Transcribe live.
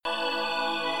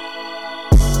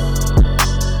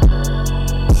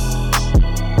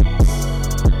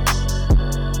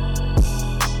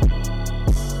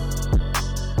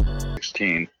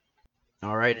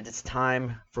right, it's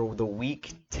time for the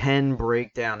Week 10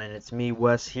 breakdown, and it's me,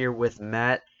 Wes, here with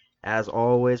Matt. As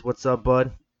always, what's up,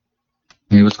 bud?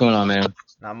 Hey, what's going on, man?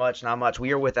 Not much, not much.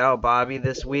 We are without Bobby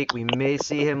this week. We may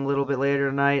see him a little bit later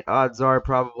tonight. Odds are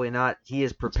probably not. He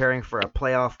is preparing for a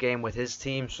playoff game with his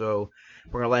team, so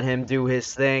we're gonna let him do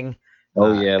his thing.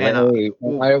 Oh yeah, And hey,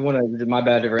 we'll I want to. My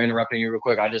bad for interrupting you real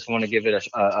quick. I just want to give it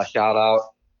a shout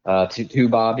out to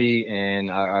Bobby and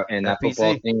that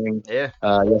football FBC. team. Yeah,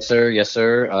 Yes sir, yes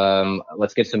sir.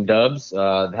 Let's get some dubs.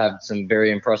 Have some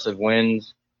very impressive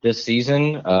wins this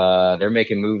season. They're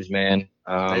making moves, man.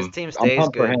 his team I'm stays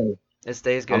pumped for good. him. It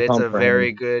stays good. I'm It's a pumped for very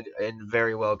him. good and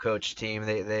very well coached team.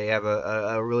 They have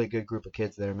a really good group of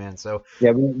kids there, man. So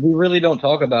Yeah, we really don't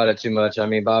talk about it too much. I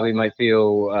mean, Bobby might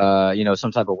feel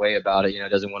some type of way about it.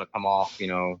 Doesn't want to come off.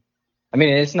 I mean,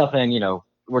 it's nothing.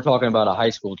 We're talking about a high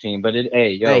school team, but hey, hey,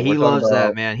 yo, he we're talking loves that,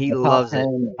 about man. He a top loves it.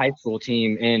 10 high school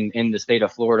team in the state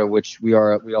of Florida, which we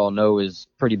all know is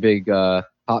pretty big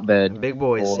hotbed Big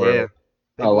boys, for yeah.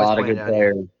 a Big boys lot of playing good down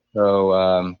here. players.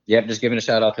 So, yep, just giving a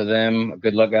shout out to them.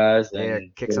 Good luck, guys, Yeah,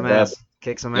 and kick get a some dub. ass.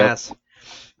 Kick some Yep. ass.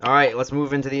 All right, let's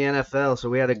move into the NFL. So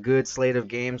we had a good slate of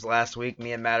games last week.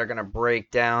 Me and Matt are gonna break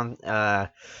down,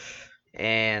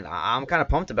 and I'm kind of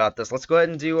pumped about this. Let's go ahead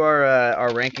and do our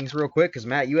rankings real quick, cause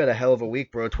Matt, you had a hell of a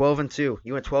week, bro. 12-2.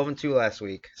 You went 12-2 last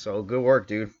week. So good work,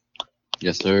 dude.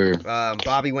 Yes, sir.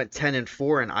 Bobby went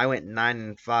 10-4, and I went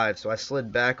 9-5. So I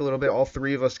slid back a little bit. All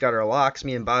three of us got our locks.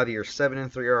 Me and Bobby are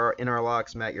 7-3 in our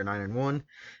locks. Matt, you're 9-1.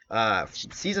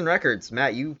 Season records.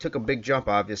 Matt, you took a big jump,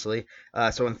 obviously.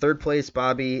 So in third place,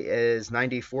 Bobby is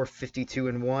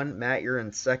 94-52-1. Matt, you're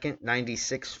in second,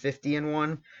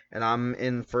 96-50-1, and I'm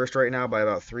in first right now by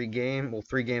about 3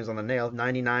 games on the nail,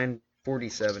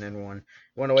 99-47-1.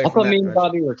 One away I from thought that me and finish.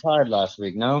 Bobby were tied last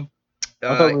week. No,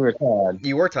 I thought Uh, we were tied.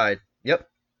 you were tied. Yep,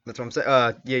 that's what I'm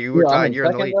saying. Yeah, you were Yeah, I'm tied. in You're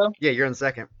in the second lead. though. Yeah, you're in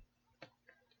second.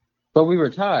 But we were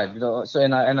tied. So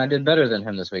and I did better than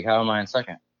him this week. How am I in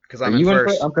second? Because Are I'm in you in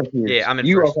first? first. I'm Yeah, confused. I'm in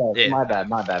You first. okay? Yeah. My bad.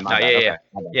 My bad. My No, yeah, bad. yeah, Okay. yeah.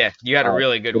 My bad. Yeah, you had a All right.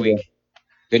 really good Good deal. week.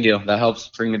 Good deal. That helps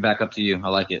bring me back up to you. I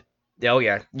like it. Yeah, oh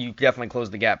yeah, you definitely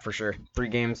closed the gap for sure. 3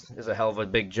 games is a hell of a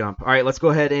big jump. All right, let's go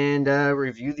ahead and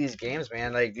review these games,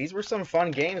 man. Like these were some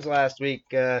fun games last week.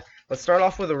 Let's start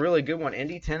off with a really good one,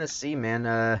 Indy, Tennessee, man.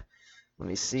 Let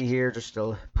me see here, just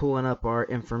pulling up our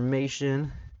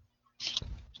information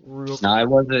real No,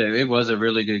 quick. it was a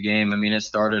really good game. I mean, it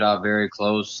started out very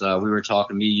close. We were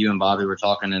talking, me, you, and Bobby were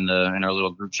talking in our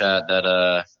little group chat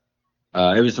that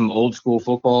it was some old school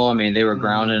football. I mean, they were Mhm.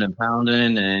 grounding and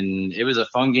pounding, and it was a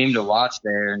fun game to watch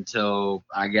there until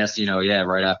I guess yeah,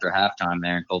 right after halftime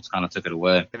there, Colts kind of took it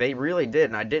away. They really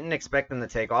did, and I didn't expect them to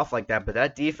take off like that. But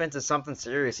that defense is something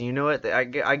serious. And you know what? I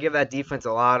give that defense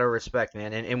a lot of respect,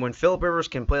 man. And when Philip Rivers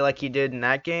can play like he did in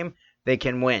that game, they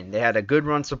can win. They had a good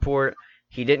run support.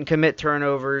 He didn't commit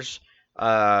turnovers.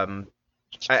 Um,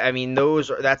 I mean,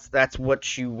 that's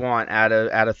what you want out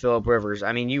of Philip Rivers.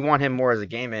 I mean, you want him more as a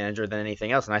game manager than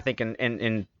anything else. And I think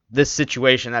in this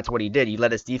situation, that's what he did. He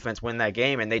let his defense win that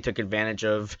game, and they took advantage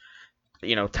of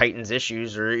Titans'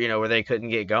 issues or where they couldn't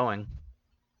get going.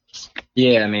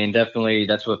 Yeah, I mean, definitely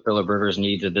that's what Philip Rivers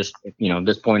needs at this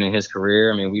point in his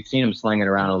career. I mean, we've seen him slinging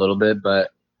around a little bit,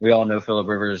 but we all know Philip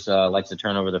Rivers likes to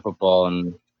turn over the football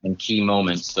in key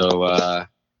moments. So,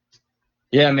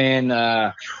 yeah,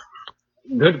 man,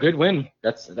 good win.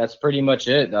 That's pretty much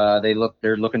it.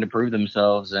 They're looking to prove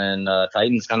themselves, and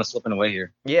Titans kind of slipping away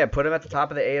here. Yeah, put him at the top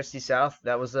of the AFC South.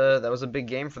 That was a big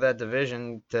game for that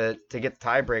division to get the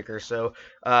tiebreaker. So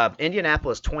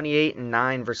Indianapolis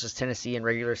 28-9 versus Tennessee in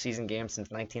regular season games since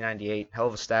 1998. Hell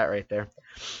of a stat right there.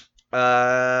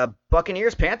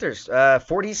 Buccaneers Panthers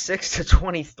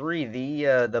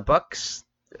 46-23. The Bucks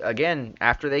again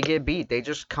after they get beat, they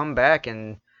just come back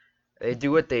and they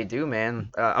do what they do, man.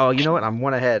 Oh, you know what? I'm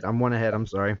one ahead. I'm one ahead. I'm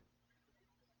sorry.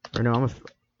 Or no,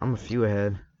 I'm a few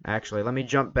ahead. Actually, let me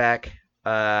jump back.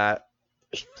 Uh,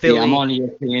 Yeah, I'm Philly, on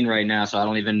ESPN right now, so I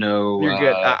don't even know you're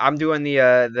good. I'm doing the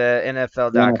the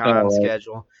NFL.com NFL, right?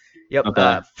 schedule. Yep.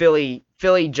 Okay. Philly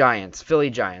Giants. Philly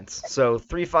Giants. So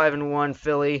 3-5-1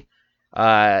 Philly.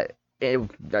 Uh, it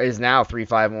is now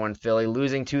 3-5-1 Philly,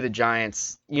 losing to the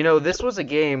Giants. This was a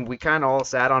game we kind of all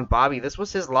sat on Bobby. This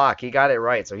was his lock. He got it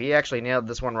right, so he actually nailed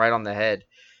this one right on the head.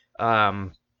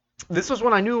 Um, this was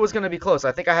when I knew it was going to be close.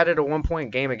 I think I had it a 1 point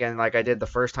game again, like I did the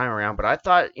first time around. But I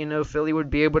thought Philly would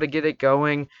be able to get it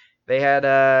going. They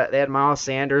had Miles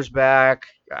Sanders back.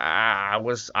 I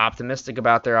was optimistic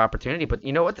about their opportunity, but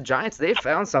you know what? The Giants, they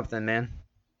found something, man.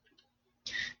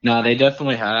 No, they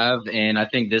definitely have, and I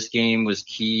think this game was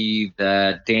key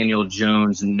that Daniel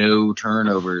Jones no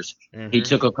turnovers. He Hmm.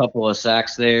 took a couple of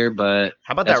sacks there, but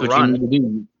How about that's that what you run? need to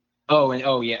do.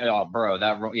 Yeah, bro,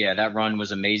 that run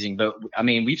was amazing. But I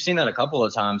mean, we've seen that a couple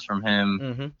of times from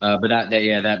him. Hmm. But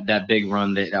that big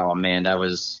run, that oh man, that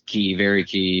was key, very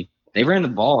key. They ran the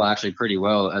ball actually pretty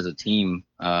well as a team.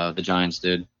 The Giants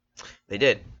did. They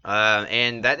did.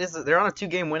 And they're on a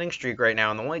 2-game winning streak right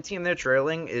now, and the only team they're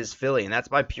trailing is Philly, and that's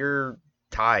by pure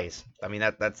ties. I mean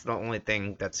that's the only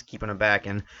thing that's keeping them back,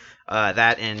 and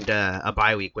that and a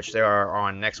bye week, which they are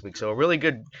on next week. So a really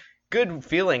good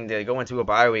feeling to go into a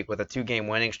bye week with a 2-game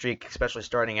winning streak, especially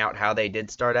starting out how they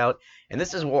did start out. And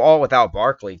this is all without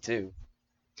Barkley too.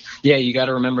 Yeah, you got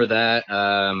to remember that.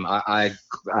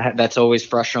 That's always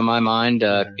fresh on my mind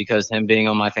Hmm. because him being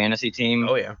on my fantasy team.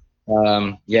 Oh yeah.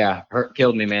 Yeah,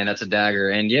 killed me, man. That's a dagger.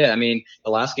 And yeah, I mean,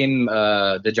 the last game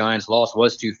the Giants lost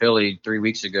was to Philly 3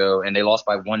 weeks ago, and they lost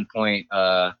by 1 point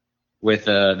with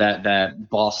that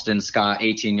Boston Scott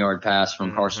 18-yard pass from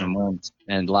Hmm. Carson Wentz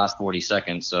in the last 40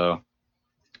 seconds. So,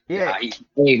 Yeah,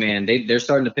 hey, man, they're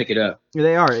starting to pick it up.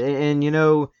 they are, and you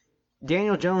know,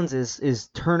 Daniel Jones is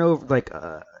turnover like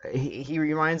he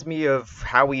reminds me of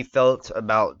how we felt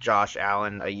about Josh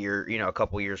Allen a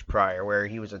couple years prior, where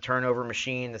he was a turnover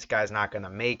machine. This guy's not going to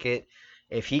make it.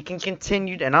 If he can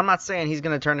continue, and I'm not saying he's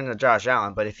going to turn into Josh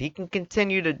Allen, but if he can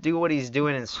continue to do what he's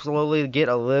doing and slowly get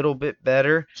a little bit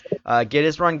better, get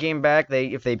his run game back,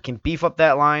 if they can beef up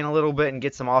that line a little bit and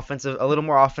get a little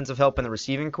more offensive help in the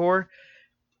receiving core,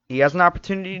 he has an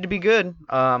opportunity to be good.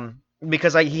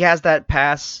 Because he has the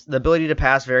ability to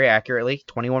pass very accurately,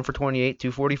 21 for 28,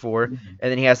 244, and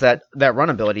then he has that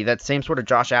run ability, that same sort of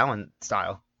Josh Allen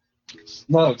style.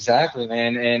 No, exactly,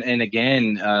 man. And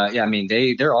again, yeah, I mean,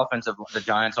 the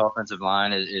Giants' offensive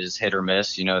line is hit or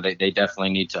miss. You know, they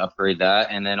definitely need to upgrade that.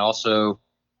 And then also,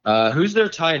 who's their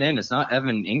tight end? It's not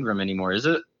Evan Ingram anymore, is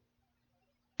it?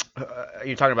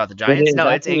 You're talking about the It Giants? is. No,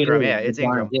 it's Actually, it Ingram. is. Yeah, The it's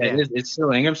Giants. Ingram. Yeah, it Yeah. is. It's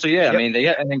still Ingram. So yeah, I Yep. mean,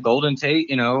 and then Golden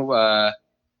Tate,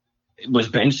 was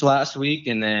benched last week,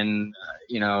 and then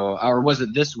or was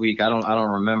it this week? I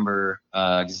don't remember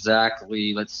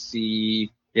exactly. Let's see.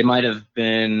 It might have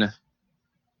been.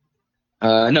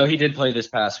 No, he did play this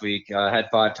past week. Had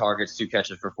 5 targets, 2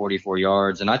 catches for 44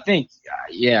 yards, and I think,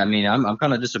 yeah, I mean, I'm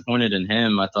kind of disappointed in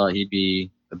him. I thought he'd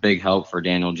be a big help for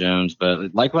Daniel Jones,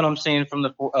 but like what I'm seeing from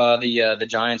the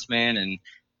Giants, man, and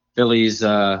Philly's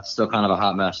still kind of a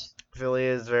hot mess. Philly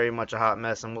is very much a hot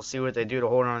mess, and we'll see what they do to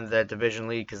hold on to that division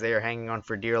lead because they are hanging on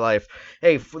for dear life.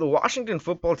 Hey, for the Washington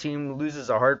football team loses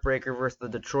a heartbreaker versus the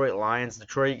Detroit Lions.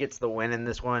 Detroit gets the win in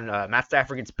this one. Matt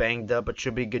Stafford gets banged up, but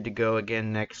should be good to go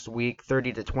again next week.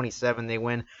 30-27, they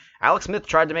win. Alex Smith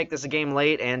tried to make this a game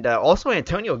late, and also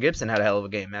Antonio Gibson had a hell of a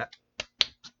game, Matt.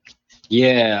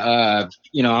 Yeah,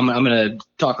 I'm gonna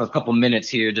talk a couple minutes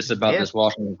here just about Yeah. this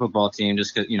Washington football team,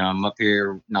 just because I'm up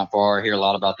here not far, hear a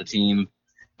lot about the team.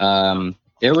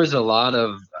 There was a lot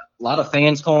of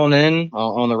fans calling in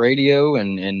on the radio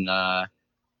and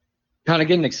kind of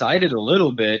getting excited a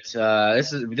little bit.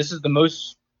 This is the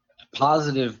most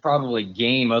positive probably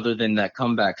game other than that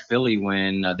comeback Philly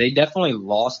win. They definitely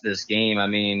lost this game. I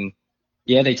mean,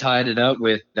 yeah, they tied it up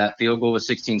with that field goal with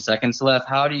 16 seconds left.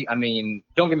 I mean,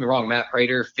 don't get me wrong, Matt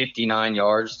Prater, 59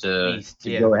 yards to Beast, to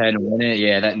yeah. go ahead and win it.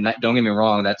 Yeah, don't get me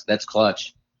wrong, that's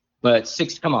clutch. But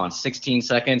come on, 16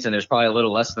 seconds, and there's probably a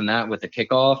little less than that with the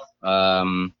kickoff.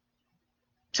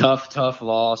 Tough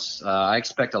loss. I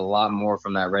expect a lot more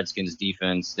from that Redskins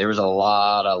defense. There was a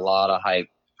lot of hype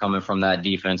coming from that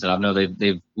defense, and I know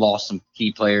they've lost some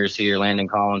key players here, Landon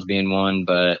Collins being one,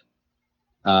 but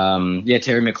yeah,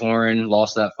 Terry McLaurin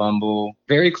lost that fumble.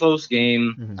 Very close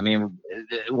game. I Mhm. mean,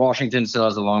 Washington still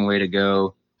has a long way to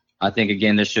go. I think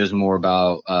again, this shows more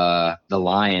about the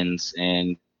Lions,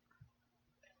 and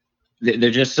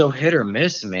they're just so hit or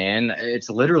miss, man. It's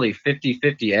literally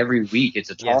 50-50 every week.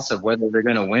 It's a toss Yes. of whether they're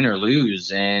going to win or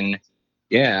lose, and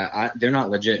yeah, they're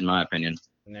not legit in my opinion.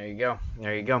 There you go.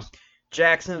 There you go.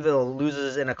 Jacksonville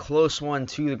loses in a close one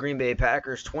to the Green Bay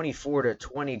Packers,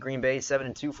 24-20. Green Bay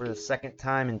 7-2 for the second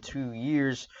time in 2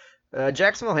 years.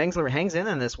 Jacksonville hangs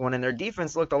in this one, and their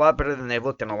defense looked a lot better than they've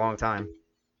looked in a long time.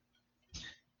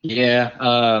 Yeah,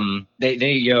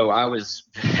 I was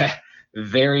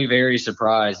very, very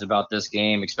surprised about this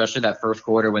game, especially that first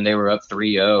quarter when they were up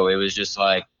 3-0. It was just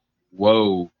like,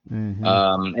 whoa. Mm-hmm.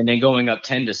 And then going up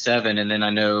 10-7, and then I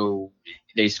know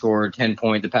they scored 10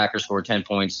 points. The Packers scored 10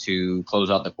 points to close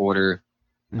out the quarter.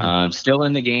 Mm-hmm. Still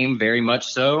in the game, very much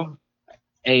so.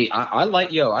 Hey, I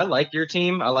like your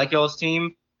team. I like y'all's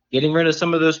team. Getting rid of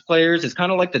some of those players, it's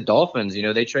kind of like the Dolphins.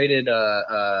 They traded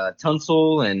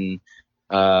Tunsil and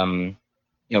um,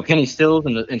 Kenny Stills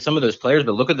and some of those players,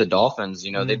 but look at the Dolphins. They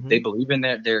Mm-hmm. believe in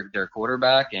their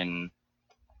quarterback, and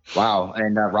wow,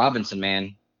 and Robinson,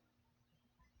 man.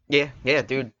 Yeah,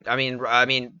 dude. I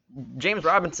mean, James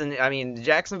Robinson. I mean,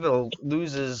 Jacksonville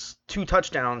loses two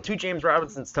James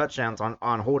Robinson's touchdowns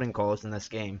on holding calls in this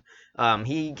game.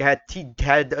 He had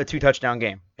a two touchdown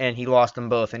game, and he lost them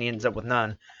both, and he ends up with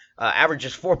none.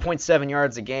 Averages 4.7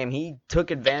 yards a game. He took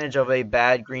advantage of a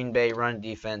bad Green Bay run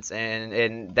defense,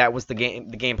 and that was the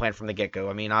game plan from the get go.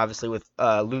 I mean, obviously with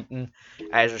Luton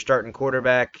as your starting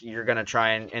quarterback, you're gonna try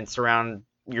and surround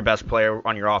your best player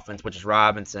on your offense, which is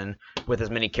Robinson, with as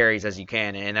many carries as you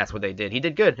can, and that's what they did. He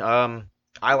did good.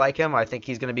 I like him. I think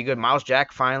he's going to be good. Miles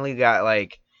Jack finally got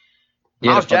like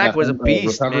Yeah, Miles Jack that was a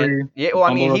beast, man. recovery, Yeah, the well, I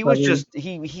fumble mean, he was recovery.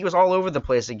 just he was all over the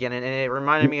place again, and it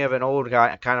reminded me of an old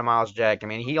guy, kind of Miles Jack. I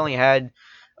mean, he only had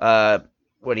uh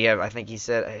what do you have? I think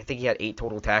he had 8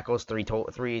 total tackles,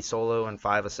 three solo and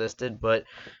 5 assisted, but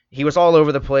he was all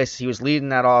over the place. He was leading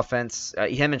that offense.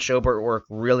 Him and Schobert work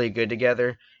really good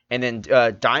together. And then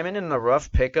Diamond in the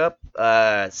rough pickup,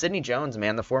 Sidney Jones,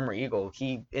 man, the former Eagle,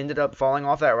 he ended up falling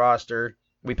off that roster.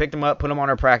 We picked him up, put him on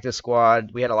our practice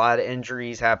squad. We had a lot of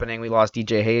injuries happening. We lost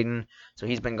DJ Hayden, so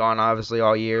he's been gone obviously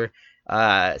all year.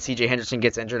 CJ Henderson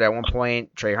gets injured at one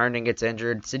point. Trey Herndon gets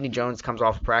injured. Sidney Jones comes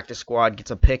off practice squad,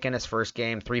 gets a pick in his first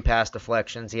game, 3 pass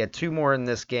deflections. He had 2 more in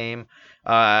this game,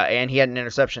 and he had an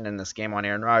interception in this game on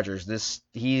Aaron Rodgers.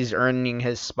 He's earning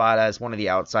his spot as one of the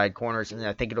outside corners, and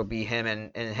I think it'll be him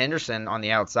and Henderson on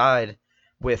the outside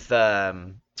with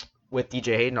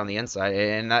DJ Hayden on the inside,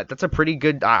 and that's a pretty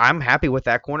good. I'm happy with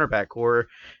that cornerback core.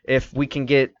 If we can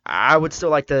get, I would still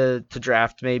like to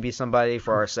draft maybe somebody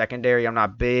for our secondary. I'm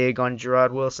not big on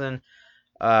Gerard Wilson,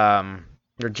 um,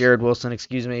 or Jared Wilson,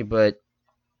 excuse me, but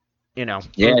Yeah,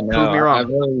 prove no, me I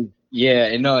wrong. really,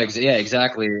 yeah, no, yeah,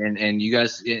 exactly. And you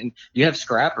guys, and you have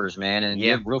scrappers, man, and you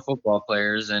Yeah, have real football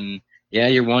players, and yeah,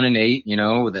 you're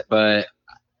 1-8, but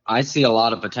I see a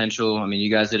lot of potential. I mean, you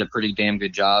guys did a pretty damn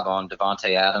good job on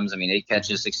Devontae Adams. I mean, 8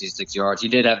 catches, hmm 66 yards. He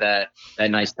did have that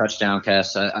nice touchdown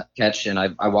catch, and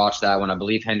I watched that one. I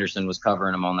believe Henderson was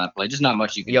covering him on that play. Just not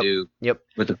much you can yep, do yep.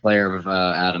 with a player of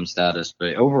Adams' status,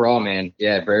 but overall, man,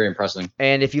 yeah, very impressive.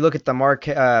 And if you look at the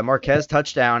Marquez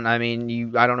touchdown, I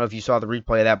mean, I don't know if you saw the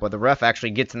replay of that, but the ref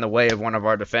actually gets in the way of one of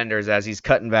our defenders as he's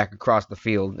cutting back across the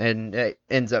field, and it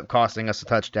ends up costing us a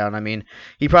touchdown. I mean,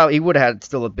 he would have had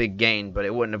still a big gain, but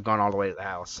it wouldn't have gone all the way to the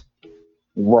house.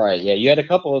 Right. Yeah, you had a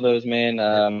couple of those, man.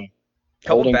 Yep.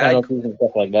 Couple Holding bad, penalties and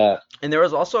stuff like that. and there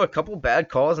was also a couple bad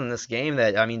calls in this game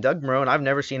that I mean, Doug Marone, I've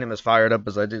never seen him as fired up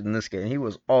as I did in this game. He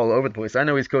was all over the place. I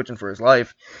know he's coaching for his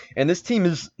life, and this team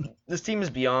is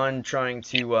beyond trying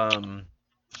to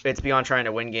it's beyond trying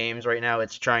to win games right now.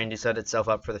 It's trying to set itself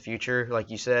up for the future, like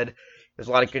you said. There's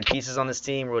a lot of good pieces on this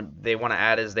team. What they want to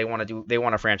add is they want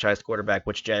a franchise quarterback,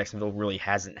 which Jacksonville really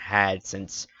hasn't had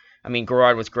since. I mean,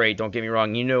 Garrard was great. Don't get me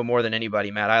wrong. You know more than anybody,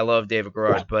 Matt. I love David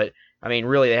Garrard, but I mean,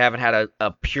 really, they haven't had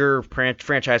a pure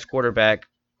franchise quarterback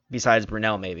besides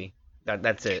Brunell, maybe.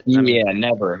 That's it. I mean, Yeah,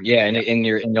 never. Yeah, yeah,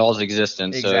 in y'all's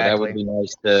existence. So that would exactly. be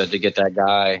nice to get that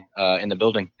guy in the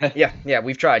building. Yeah,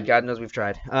 we've tried. God knows we've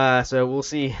tried. So we'll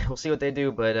see. We'll see what they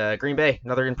do. But Green Bay,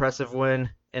 another impressive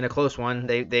win and a close one.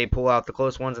 They pull out the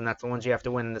close ones, and that's the ones you have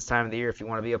to win this time of the year if you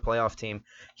want to be a playoff team.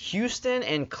 Houston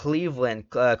and Cleveland.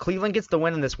 Cleveland gets the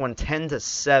win in this one,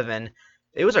 10-7.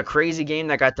 It was a crazy game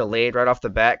that got delayed right off the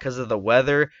bat because of the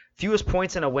weather. Fewest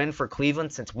points in a win for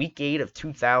Cleveland since Week 8 of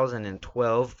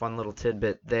 2012. Fun little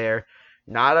tidbit there.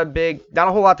 Not a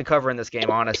whole lot to cover in this game,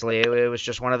 honestly. It was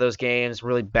just one of those games,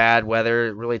 really bad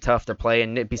weather, really tough to play.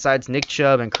 And besides Nick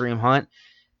Chubb and Kareem Hunt,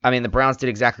 I mean, the Browns did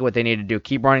exactly what they needed to do: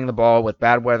 keep running the ball with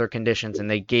bad weather conditions, and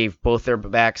they gave both their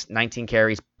backs 19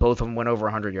 carries. Both of them went over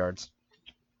 100 yards.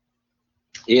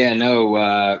 Yeah,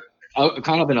 no,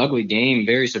 kind of an ugly game.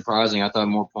 Very surprising. I thought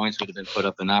more points would have been put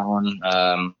up in that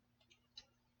one.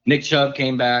 Nick Chubb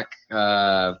came back,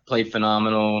 played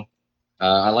phenomenal.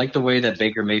 I like the way that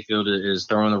Baker Mayfield is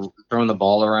throwing the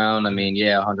ball around. I mean,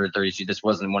 yeah, 132. This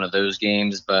wasn't one of those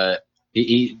games, but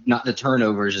he not the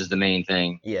turnovers is the main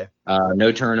thing. Yeah,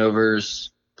 No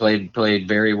turnovers. Played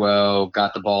very well.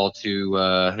 Got the ball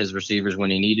to his receivers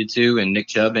when he needed to, and Nick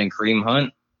Chubb and Kareem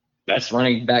Hunt. Best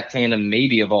running back tandem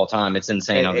maybe of all time. It's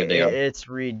insane how good they are. it's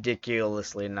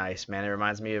ridiculously nice, man. It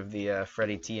reminds me of the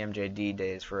Freddie TMJD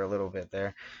days for a little bit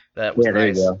there. That was Yeah, there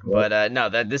you nice, go. Yep. but no,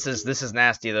 that this is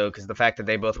nasty though, because the fact that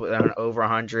they both went over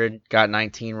 100, got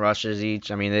 19 rushes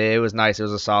each. I mean, it was nice. It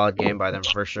was a solid game by them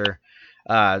for sure.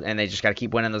 And they just got to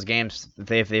keep winning those games.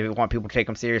 If they want people to take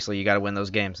them seriously, you got to win those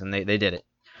games, and they did it.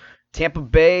 Tampa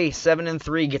Bay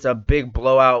 7-3 gets a big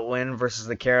blowout win versus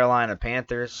the Carolina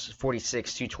Panthers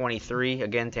 46-23.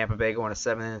 Again, Tampa Bay going to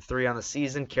 7-3 on the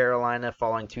season. Carolina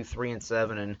falling to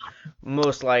 3-7 and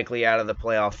most likely out of the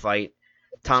playoff fight.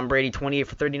 Tom Brady, 28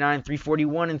 for 39,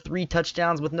 341, and 3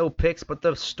 touchdowns with no picks. But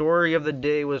the story of the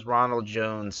day was Ronald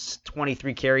Jones,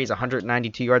 23 carries,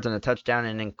 192 yards and a touchdown,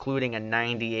 and including a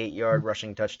 98-yard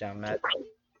rushing touchdown, Matt.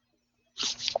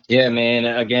 Yeah, man.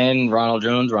 Again, Ronald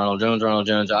Jones, Ronald Jones, Ronald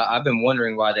Jones. I've been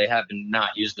wondering why they have not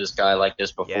used this guy like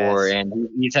this before. Yes. And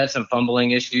he's had some fumbling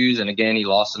issues. And again, he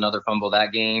lost another fumble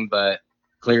that game, but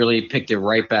clearly picked it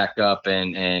right back up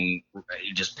and he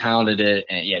just pounded it.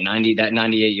 And yeah,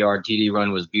 98-yard TD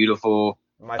run was beautiful.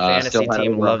 My Still fantasy had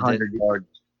team over loved it. 100 yards.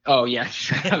 Oh, yeah,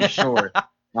 I'm sure.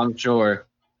 I'm sure.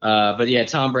 But yeah,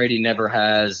 Tom Brady never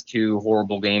has two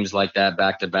horrible games like that,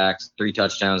 back to backs, 3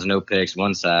 touchdowns, no picks,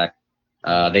 1 sack.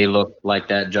 They look like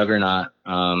that juggernaut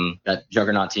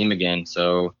team again.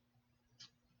 So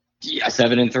yeah,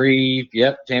 7-3.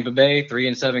 Yep, Tampa Bay,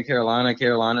 3-7. Carolina.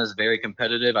 Carolina is very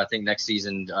competitive. I think next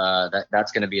season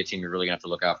that's going to be a team you're really going to have to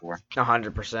look out for.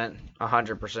 100%.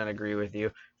 100% agree with you.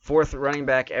 4th running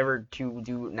back ever to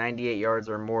do 98 yards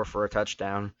or more for a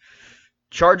touchdown.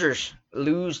 Chargers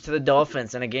lose to the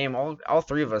Dolphins in a game. All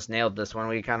 3 of us nailed this one.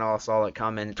 We kind of all saw it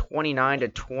coming.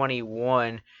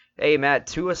 29-21. Hey, Matt,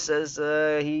 Tua says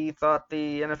he thought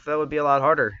the NFL would be a lot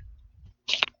harder.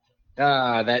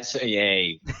 That's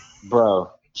yay,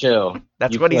 bro. Chill.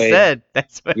 That's what he said.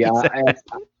 That's what he said.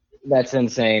 That's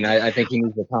insane. I think he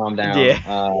needs to calm down.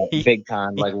 Yeah. Big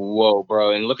time. Like, whoa,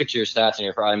 bro. And look at your stats in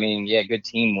your. I mean, yeah, good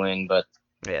team win, but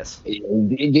yes,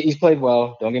 he's played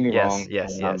well. Don't get me wrong.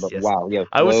 Yes. But wow, yeah.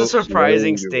 It was a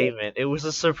surprising statement. It was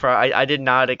a surprise. I did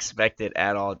not expect it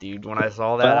at all, dude. When I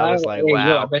saw that, I was like, wow.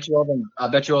 Yo, I bet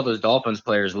you all those Dolphins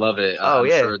players love it. I'm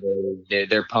sure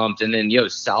they're pumped. And then,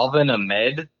 Salvin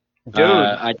Ahmed. Dude,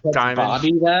 I texted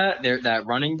Bobby that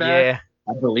running back. Yeah.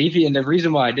 I believe and the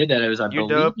reason why I did that is I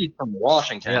believe he's from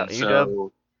Washington. Yeah,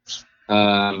 so,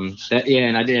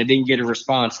 and I didn't get a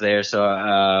response there. So,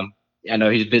 I know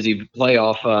he's busy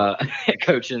playoff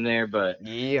coaching there, but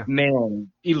yeah, man,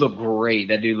 he looked great.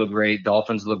 That dude looked great.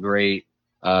 Dolphins look great.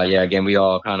 Again, we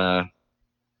all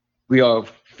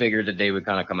figured that they would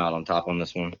kind of come out on top on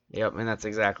this one. Yep, and that's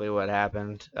exactly what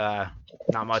happened.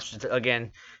 Not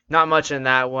much in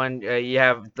that one. You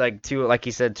have Tua, like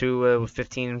you said, Tua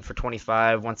 15 for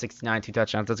 25, 169, 2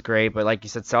 touchdowns. That's great. But like you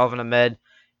said, Salvin Ahmed,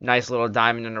 nice little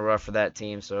diamond in the rough for that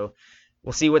team. So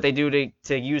we'll see what they do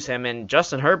to use him. And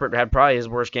Justin Herbert had probably his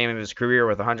worst game of his career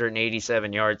with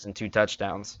 187 yards and 2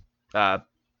 touchdowns.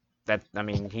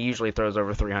 He usually throws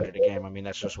over 300 a game. I mean,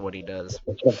 that's just what he does.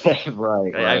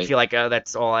 Right. I feel like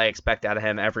that's all I expect out of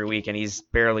him every week, and he's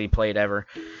barely played ever.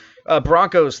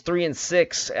 Broncos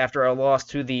 3-6 after a loss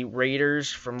to the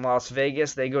Raiders from Las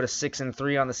Vegas. They go to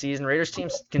 6-3 on the season. Raiders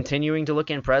team's continuing to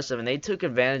look impressive, and they took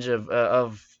advantage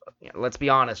of let's be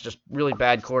honest, just really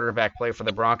bad quarterback play for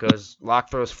the Broncos.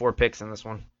 Locke throws 4 picks in this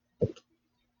one.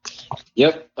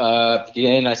 Yep.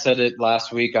 And I said it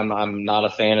last week. I'm not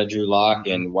a fan of Drew Lock,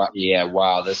 and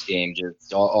wow, this game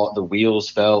just all the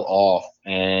wheels fell off.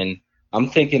 And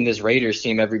I'm thinking this Raiders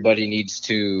team, everybody needs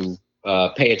to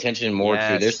pay attention more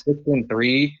to. They're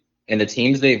 6-3, and the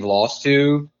teams they've lost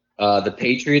to, the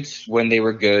Patriots when they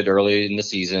were good early in the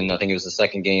season. I think it was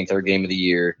the third game of the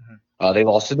year. They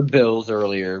lost to the Bills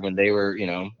earlier when they were,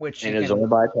 and it was only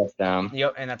by a touchdown.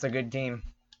 Yep, and that's a good team.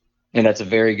 And that's a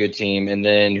very good team. And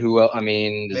then who else? I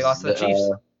mean, they lost to the Chiefs.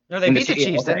 No, they beat the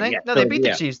Chiefs, didn't they? No, they beat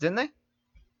the Chiefs, didn't they?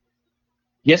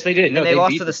 Yes, they did. No, and they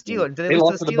lost to the Steelers. They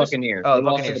lost to the Buccaneers. Oh,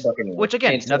 Buccaneers. Which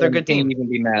again, another good team. Can't even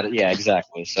be mad at. Yeah,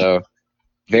 exactly. So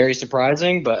very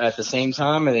surprising, but at the same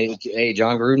time, hey,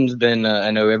 John Gruden's been.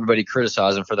 I know everybody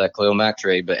criticized him for that Khalil Mack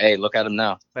trade, but hey, look at him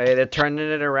now. Hey, they're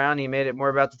turning it around. He made it more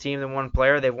about the team than one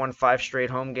player. They've won 5 straight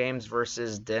home games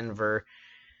versus Denver.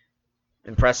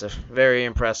 Impressive, very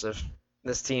impressive.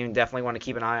 This team definitely want to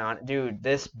keep an eye on. Dude,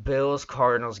 this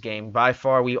Bills-Cardinals game, by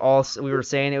far, we were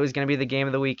saying it was going to be the game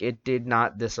of the week. It did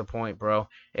not disappoint, bro.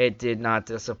 It did not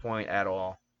disappoint at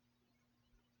all.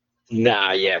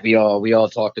 Nah, yeah, we all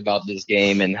talked about this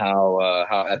game and how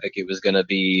epic it was going to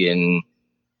be, and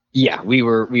yeah, we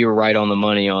were right on the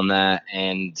money on that.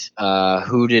 And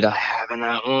who did I have in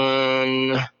that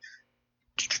one?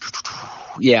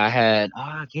 Yeah,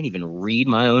 I can't even read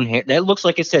my own hand. That looks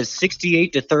like it says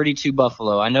 68-32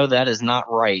 Buffalo. I know that is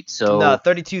not right. So no,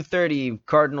 32-30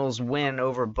 Cardinals win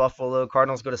over Buffalo.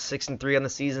 Cardinals go to 6-3 on the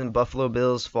season. Buffalo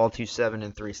Bills fall to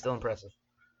 7-3. Still impressive.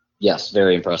 Yes,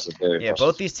 very impressive. Yeah,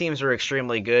 both these teams are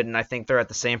extremely good, and I think they're at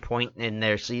the same point in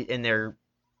their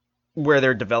where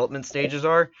their development stages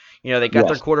are. They got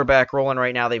their quarterback rolling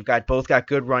right now. They've both got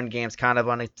good run games, kind of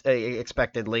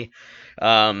unexpectedly.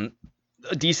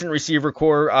 a decent receiver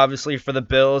core, obviously, for the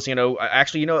Bills.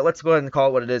 Actually, you know what? Let's go ahead and call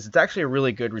it what it is. It's actually a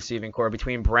really good receiving core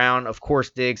between Brown, of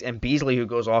course, Diggs, and Beasley, who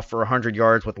goes off for 100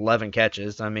 yards with 11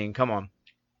 catches. I mean, come on.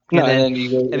 No, And then and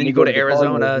and then then you you go go to to the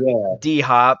Cardinals. Arizona, Yeah, D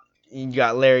Hop, you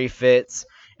got Larry Fitz,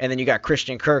 and then you got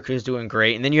Christian Kirk, who's doing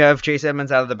great, and then you have Chase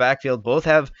Edmonds out of the backfield. Both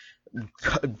have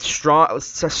strong,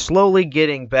 slowly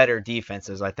getting better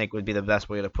defenses, I think would be the best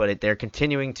way to put it. They're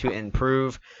continuing to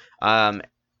improve, um,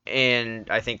 and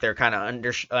I think they're kind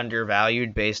of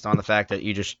undervalued based on the fact that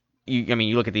I mean,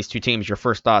 you look at these two teams. Your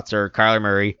first thoughts are Kyler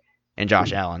Murray and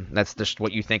Josh Allen. That's just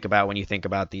what you think about when you think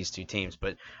about these two teams.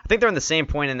 But I think they're in the same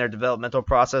point in their developmental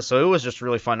process, so it was just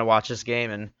really fun to watch this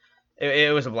game, and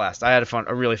it was a blast. I had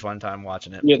a really fun time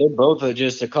watching it. yeah, they're both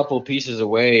just a couple pieces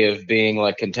away of being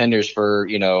like contenders for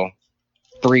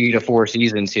 3 to 4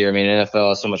 seasons here. I mean, NFL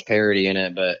has so much parity in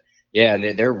it, but yeah,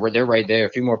 they're right there.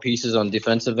 A few more pieces on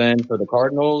defensive end for the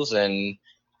Cardinals and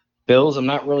Bills. I'm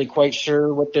not really quite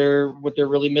sure what they're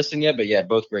really missing yet, but yeah,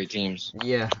 both great teams.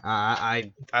 Yeah,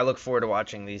 I look forward to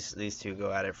watching these two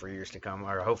go at it for years to come,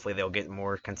 or hopefully they'll get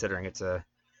more considering it's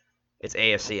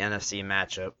AFC NFC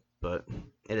matchup. But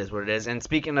it is what it is. And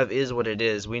speaking of is what it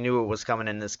is, we knew it was coming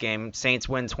in this game. Saints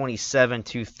win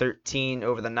 27-13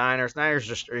 over the Niners. Niners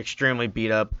just are extremely beat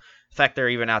up. The fact they're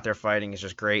even out there fighting is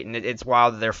just great, and it's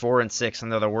wild that they're 4-6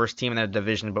 and they're the worst team in their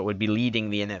division, but would be leading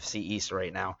the NFC East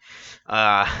right now.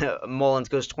 Mullins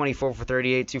goes 24 for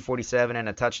 38, 247, and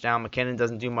a touchdown. McKinnon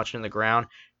doesn't do much on the ground.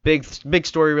 Big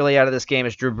story really out of this game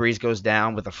is Drew Brees goes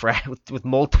down with with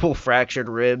multiple fractured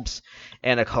ribs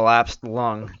and a collapsed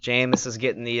lung. James is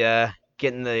getting the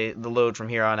load from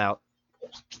here on out.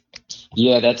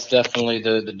 Yeah, that's definitely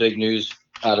the big news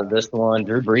out of this one.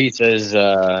 Drew Brees says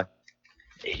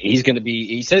he's going to be.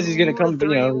 He says he's going to 2 to come.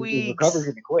 3 His recovery's weeks. going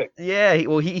to be quick. Yeah,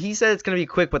 he said it's gonna be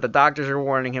quick, but the doctors are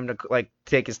warning him to like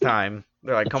take his time.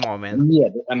 They're like, come on, man. Yeah,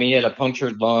 I mean, he had a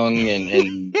punctured lung,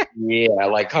 and yeah,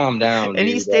 like calm down, And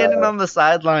he's dude. standing on the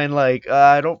sideline like,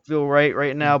 I don't feel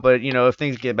right now, but if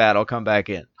things get bad, I'll come back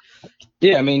in.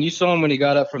 Yeah, I mean, you saw him when he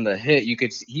got up from the hit. He You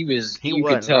could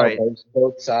wasn't tell right.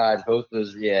 both sides, both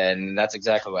was, yeah, and that's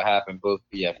exactly what happened. Both,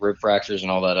 yeah, rib fractures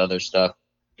and all that other stuff.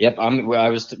 Yep,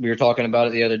 we were talking about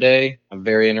it the other day. I'm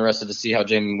very interested to see how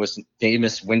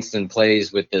Jameis Winston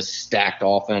plays with this stacked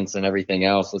offense and everything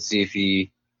else. Let's see if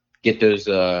he get those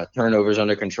turnovers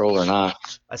under control or not.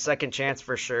 A second chance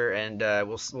for sure, and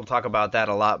we'll talk about that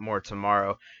a lot more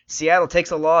tomorrow. Seattle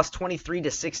takes a loss,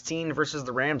 23-16 versus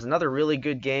the Rams. Another really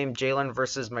good game. Jalen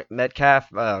versus Metcalf.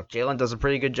 Jalen does a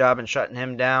pretty good job in shutting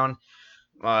him down.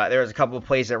 There was a couple of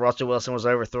plays that Russell Wilson was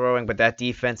overthrowing, but that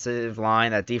defensive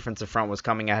line, that defensive front was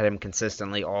coming at him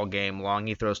consistently all game long.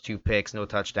 He throws 2 picks, no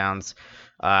touchdowns.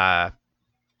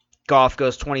 Goff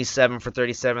goes 27 for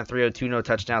 37, 302, no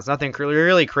touchdowns. Nothing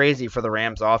really crazy for the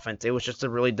Rams offense. It was just a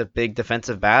really big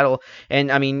defensive battle. And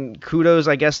I mean, kudos,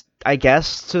 I guess,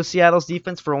 to Seattle's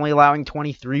defense for only allowing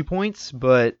 23 points,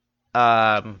 but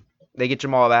they get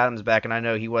Jamal Adams back, and I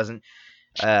know he wasn't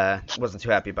too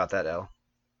happy about that L.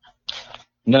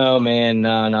 No, man,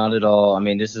 no, not at all. I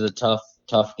mean, this is a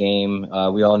tough game.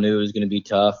 We all knew it was going to be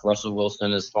tough. Russell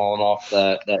Wilson has fallen off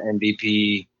that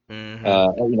MVP. Mm-hmm.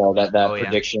 That Oh yeah.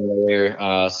 prediction there.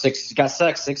 Got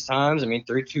sacked 6 times. I mean,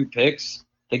 2 picks. I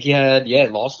think he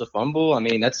had lost a fumble. I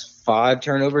mean, that's 5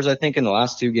 turnovers I think in the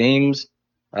last 2 games.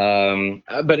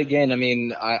 But again, I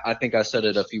mean, I think I said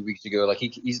it a few weeks ago. Like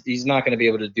he's not going to be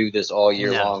able to do this all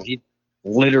year No. long. He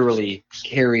literally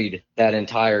carried that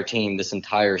entire team this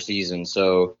entire season.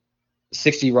 So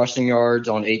 60 rushing yards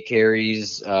on 8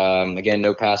 carries. Again,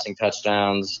 no passing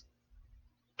touchdowns.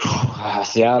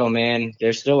 Seattle, man,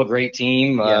 they're still a great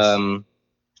team. Yes.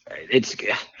 It's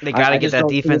They got to I get just that don't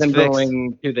see defense them fixed.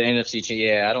 going to the NFC.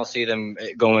 Yeah, I don't see them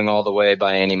going all the way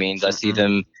by any means. I see Mm-mm.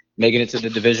 them making it to the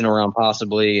divisional round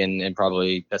possibly, and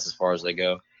probably that's as far as they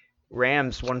go.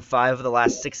 Rams won 5 of the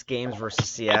last 6 games versus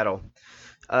Seattle.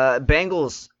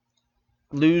 Bengals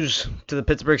lose to the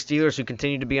Pittsburgh Steelers, who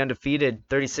continue to be undefeated,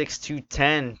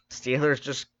 36-10. Steelers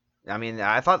just, I mean,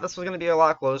 I thought this was going to be a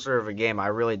lot closer of a game. I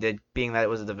really did, being that it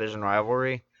was a division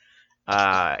rivalry.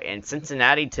 And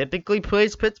Cincinnati typically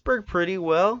plays Pittsburgh pretty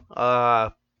well.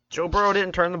 Joe Burrow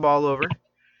didn't turn the ball over,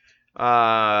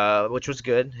 which was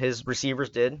good. His receivers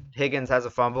did. Higgins has a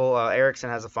fumble. Erickson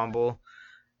has a fumble.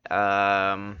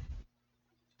 Um,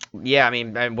 yeah, I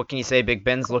mean, what can you say? Big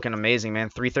Ben's looking amazing, man.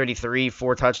 333,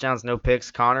 4 touchdowns, no picks.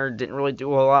 Connor didn't really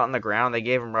do a whole lot on the ground. They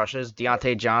gave him rushes.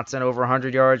 Deontay Johnson over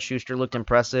 100 yards. Schuster looked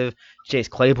impressive. Chase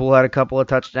Claypool had a couple of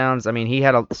touchdowns. I mean, he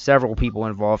had several people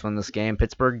involved in this game.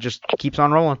 Pittsburgh just keeps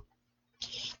on rolling.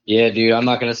 Yeah, dude, I'm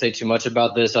not going to say too much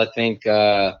about this. I think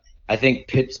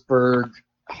Pittsburgh.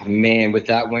 Man, with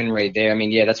that win rate there, I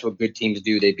mean, yeah, that's what good teams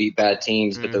do. They beat bad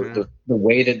teams, but the Hmm. the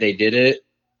way that they did it,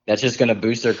 that's just going to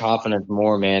boost their confidence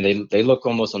more, man. They look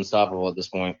almost unstoppable at this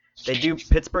point. They do.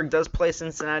 Pittsburgh does play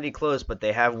Cincinnati close, but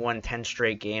they have won 10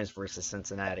 straight games versus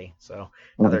Cincinnati. So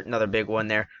another big one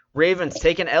there. Ravens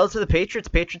taking L to the Patriots.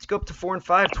 Patriots go up to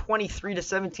 4-5,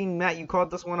 23-17. Matt, you called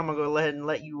this one. I'm gonna go ahead and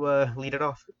let you lead it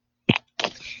off.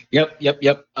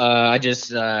 Yep. I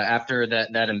just after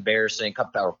that embarrassing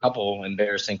couple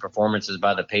embarrassing performances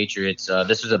by the Patriots,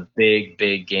 this was a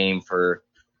big game for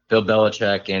Bill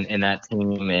Belichick and that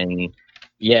team, and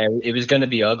yeah, it was going to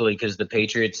be ugly because the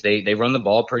Patriots they run the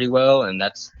ball pretty well, and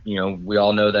that's we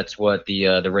all know that's what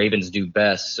the Ravens do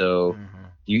best. So Hmm.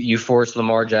 you force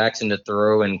Lamar Jackson to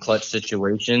throw in clutch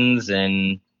situations,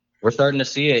 and we're starting to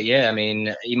see it. Yeah, I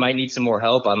mean he might need some more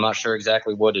help. I'm not sure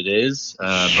exactly what it is,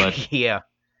 but Yeah,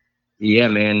 yeah,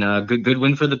 man, good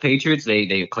win for the Patriots.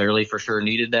 They clearly for sure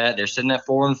needed that. They're sitting at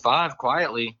 4-5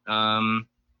 quietly. I'm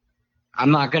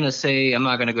not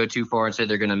gonna go too far and say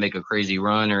they're gonna make a crazy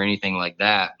run or anything like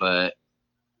that. But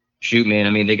shoot, man,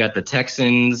 I mean they got the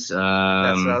Texans, that's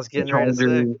what I was the getting ready to say.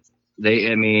 Chargers.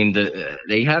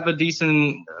 They have a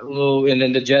decent little, and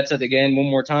then the Jets at the game one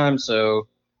more time. So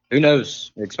who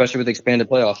knows? Especially with the expanded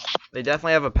playoffs. They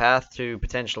definitely have a path to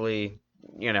potentially,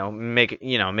 make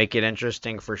it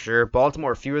interesting for sure.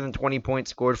 Baltimore fewer than 20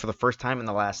 points scored for the first time in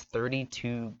the last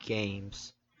 32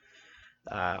 games.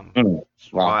 Um,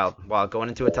 Wow. while going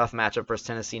into a tough matchup versus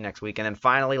Tennessee next week, and then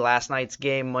finally last night's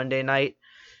game, Monday night,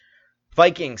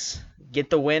 Vikings get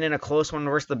the win in a close one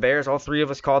versus the Bears. All three of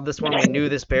us called this one. We knew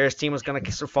this Bears team was going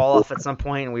to fall off at some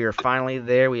point, and we were finally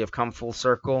there. We have come full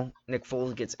circle. Nick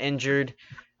Foles gets injured.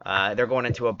 They're going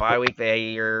into a bye week.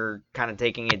 They are kind of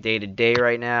taking it day to day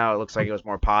right now. It looks like it was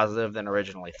more positive than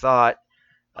originally thought.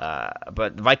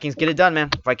 But the Vikings get it done, man.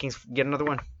 Vikings get another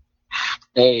win.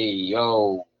 Hey,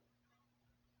 yo,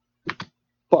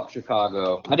 fuck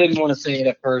Chicago. I didn't want to say it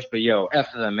at first, but yo,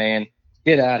 F them, man.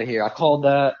 Get out of here. I called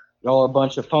that. Y'all are a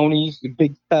bunch of phonies, you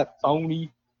big fat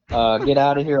phony. Get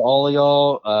out of here, all of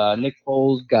y'all. Nick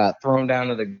Foles got thrown down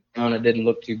to the ground. It didn't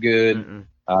look too good. Mm-mm.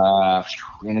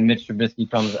 And then Mitch Trubisky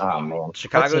comes. Oh man, that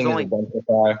Chicago's team is a only bunch of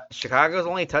fire. Chicago's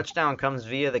only touchdown comes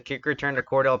via the kick return to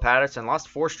Cordell Patterson. Lost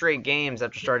four straight games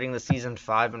after starting the season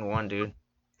 5-1, dude.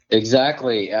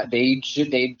 Exactly. They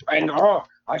should. They and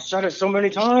I said it so many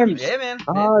times. Yeah, man.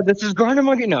 It, This is grinding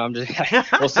monkey. No, I'm just.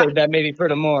 We'll save that maybe for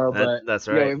tomorrow. But that's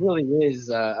yo, right. it really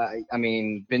is. I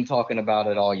mean, been talking about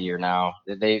it all year now.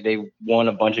 They won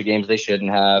a bunch of games they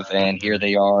shouldn't have, and here Mm-hmm.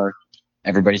 they are.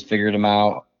 Everybody's figured them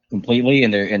out completely,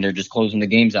 and they're just closing the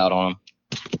games out on them.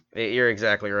 You're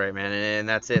exactly right, man, and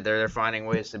that's it. They're finding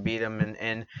ways to beat them,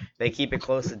 and they keep it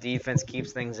close. The defense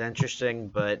keeps things interesting,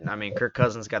 but I mean, Kirk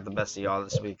Cousins got the best of y'all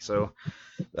this week, so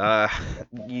uh,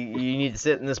 you need to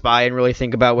sit in this bye and really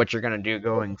think about what you're gonna do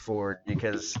going forward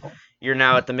because you're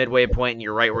now at the midway point and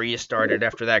you're right where you started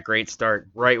after that great start,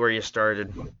 right where you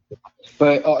started.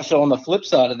 But so on the flip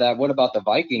side of that, what about the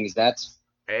Vikings? That's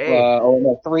Hey, oh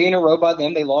no, three in a row by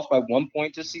them. They lost by 1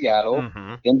 point to Seattle,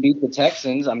 mm-hmm, then beat the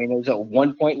Texans. I mean, it was a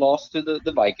 1 point loss to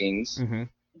the Vikings. mm-hmm.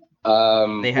 They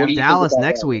What do have you think Dallas about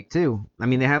next that? week too. I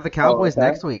mean, they have the Oh, Cowboys okay.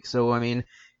 next week, so I mean,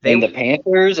 they And the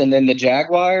Panthers, and then the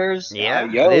Jaguars. yeah,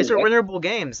 Yo, these are that's winnable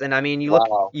games, and I mean,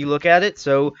 wow. you look at it.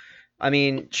 So, I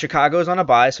mean, Chicago's on a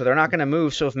bye, so they're not going to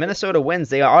move. So if Minnesota wins,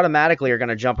 they automatically are going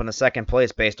to jump into second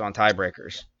place based on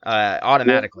tiebreakers, Yeah,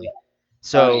 automatically.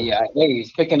 So yeah. Hey,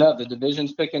 he's picking up. The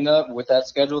division's picking up with that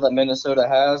schedule that Minnesota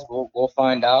has. We'll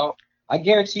find out. I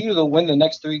guarantee you they'll win the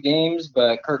next 3 games.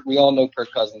 But Kirk, we all know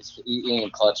Kirk Cousins. He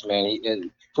ain't clutch,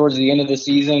 man. Towards the end of the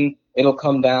season, it'll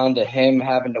come down to him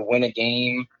having to win a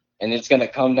game, and it's going to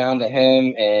come down to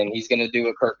him, and he's going to do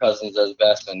what Kirk Cousins does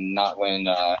best and not win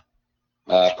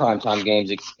primetime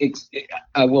games.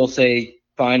 I will say,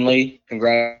 finally,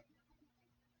 congrats.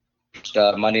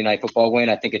 Monday Night Football win.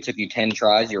 I think it took you 10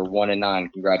 tries. You're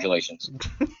 1-9. Congratulations.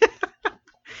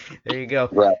 there you go.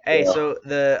 Congrats, Hey, bro. so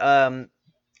the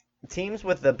teams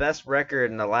with the best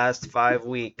record in the last 5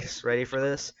 weeks. Ready for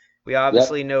this? We Yep.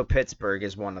 obviously know Pittsburgh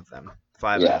is one of them,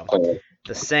 5-0. Yeah. Clearly.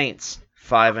 The Saints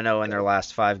 5-0 in their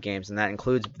last 5 games, and that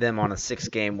includes them on a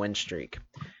 6-game win streak.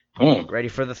 Hmm. Ready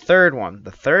for the third one?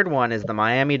 The third one is the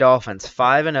Miami Dolphins,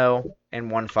 5-0 and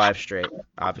won 5 straight.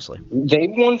 Obviously, They've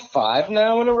won 5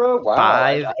 now in a row. Wow.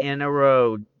 five in a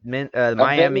row.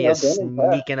 Miami is I've been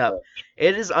impressed. sneaking up. But,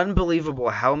 It is unbelievable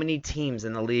how many teams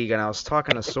in the league, and I was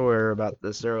talking to Sawyer about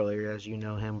this earlier, as you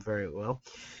know him very well.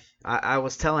 I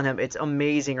was telling him it's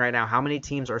amazing right now how many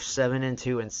teams are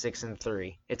 7-2 and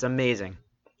 6-3. It's amazing.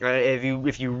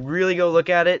 If you really go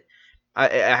look at it,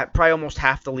 probably almost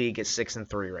half the league is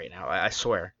 6-3 right now. I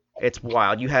swear. It's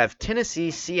wild. You have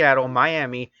Tennessee, Seattle,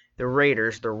 Miami, the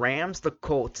Raiders, the Rams, the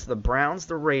Colts, the Browns,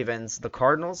 the Ravens, the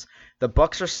Cardinals. The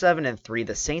Bucks are 7-3.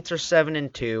 The Saints are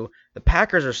 7-2. The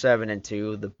Packers are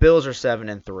 7-2. The Bills are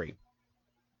 7-3.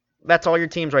 That's all your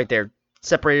teams right there,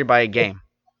 separated by a game.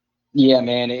 Yeah,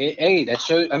 man. Hey, that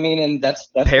shows. I mean, and that's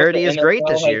what the Parity is great NFL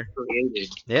this has year. created.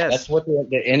 That's Yes. what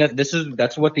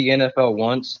that's what the NFL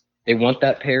wants. They want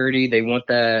that parity. They want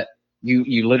that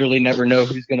you literally never know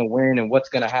who's going to win and what's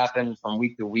going to happen from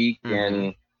week to week. Mm-hmm.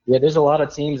 And yeah, there's a lot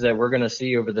of teams that we're going to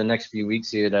see over the next few weeks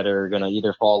here that are going to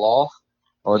either fall off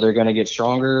or they're going to get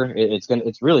stronger.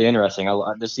 It's really interesting.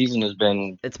 This season has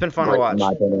been It's been fun to great in my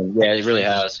watch. opinion. Yeah, it really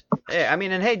has. Yeah, I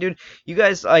mean, and hey, dude, you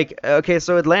guys like okay,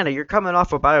 so Atlanta, you're coming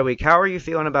off a bye week. How are you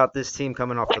feeling about this team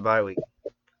coming off the bye week?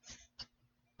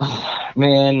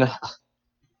 Man,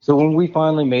 so when we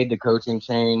finally made the coaching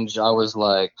change, I was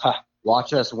like, huh,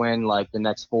 watch us win like the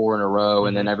next four in a row,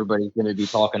 and Mm-hmm. then everybody's going to be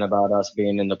talking about us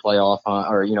being in the playoff hunt,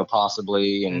 or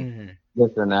possibly, and Mm-hmm.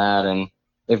 this and that. And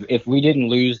if we didn't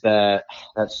lose that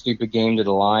stupid game to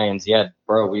the Lions, yeah,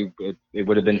 bro, it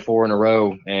would have been four in a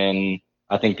row, and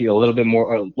I think a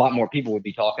lot more people would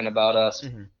be talking about us.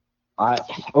 Mm-hmm. I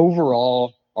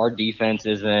overall, our defense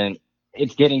isn't.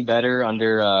 It's getting better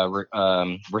under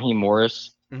Raheem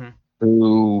Morris, Mm-hmm.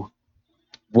 who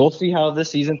we'll see how this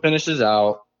season finishes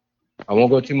out. I won't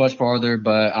go too much farther,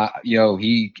 but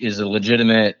he is a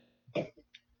legitimate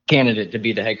candidate to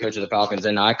be the head coach of the Falcons,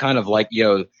 and I kind of like,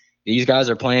 these guys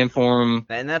are playing for him,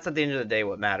 And that's at the end of the day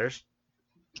what matters.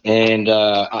 and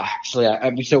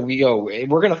actually, so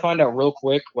we're gonna find out real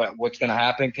quick what's gonna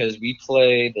happen because we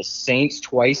play the Saints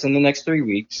twice in the next 3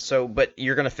 weeks. So, but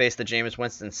you're gonna face the Jameis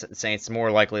Winston Saints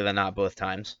more likely than not both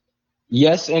times.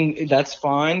 Yes, and that's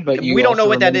fine, but We you don't know also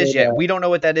what that remember is yet. that. We don't know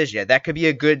what that is yet. That could be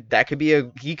a good. That could be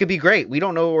a. He could be great. We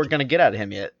don't know what we're gonna get out of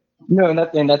him yet. No,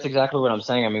 and that's exactly what I'm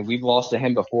saying. I mean, we've lost to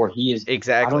him before. He is. I don't know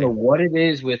Exactly. what it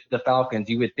is with the Falcons.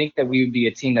 You would think that we would be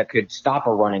a team that could stop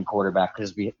a running quarterback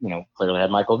because we, clearly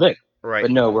had Michael Vick. Right. But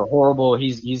no, we're horrible.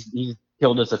 He's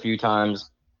killed us a few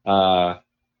times. Uh,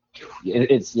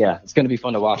 it's going to be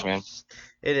fun to watch, man.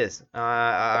 It is.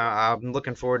 I'm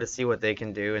looking forward to see what they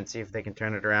can do and see if they can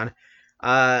turn it around.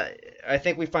 I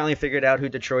think we finally figured out who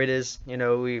Detroit is. You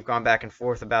know, we've gone back and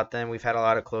forth about them. We've had a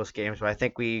lot of close games, but I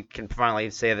think we can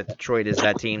finally say that Detroit is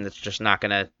that team that's just not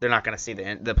gonna. They're not gonna see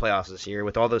the playoffs this year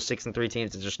with all those 6-3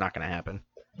 teams. It's just not gonna happen.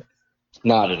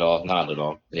 Not at all. Not at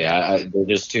all. Yeah, they're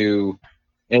just too.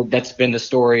 That's been the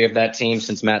story of that team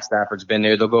since Matt Stafford's been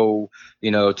there. They'll go,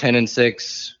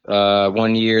 10-6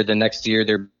 one year. The next year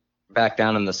they're back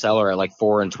down in the cellar at like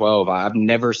 4-12. I've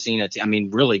never seen it. I mean,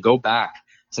 really, go back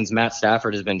since Matt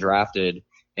Stafford has been drafted,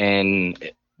 and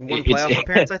One it's playoff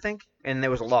appearance, I think, and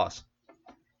there was a loss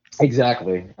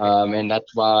exactly. And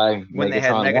that's why when they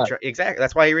had Megatron left. Megatron. Exactly.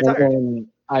 That's why he And, retired. and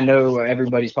I know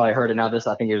everybody's probably heard it now.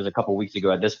 I think it was a couple weeks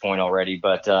ago at this point already,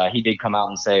 but he did come out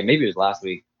and say, maybe it was last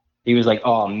week. He was like,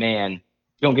 "Oh man,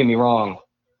 don't get me wrong.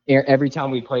 Every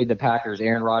time we played the Packers,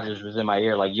 Aaron Rodgers was in my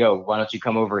ear, like, yo, why don't you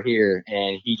come over here?"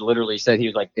 And he literally said, he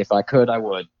was like, "If I could, I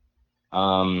would."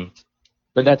 Um,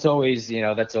 but that's always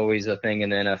a thing in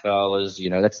the NFL is,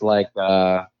 that's like,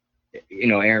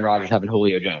 Aaron Rodgers having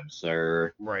Julio Jones,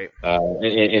 or Right.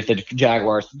 if the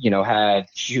Jaguars, had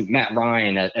Matt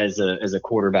Ryan as a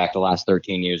quarterback the last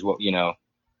 13 years,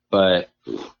 but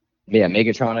yeah,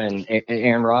 Megatron and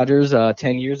Aaron Rodgers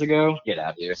 10 years ago, get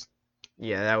out of here.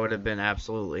 Yeah, that would have been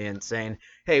absolutely insane.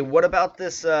 Hey, what about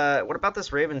this? What about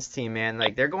this Ravens team, man?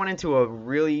 Like they're going into a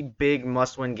really big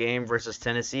must-win game versus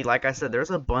Tennessee. Like I said,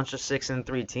 there's a bunch of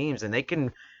 6-3 teams, and they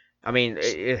can. I mean,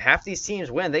 if half these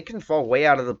teams win, they can fall way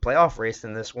out of the playoff race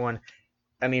in this one.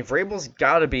 I mean, Vrabel's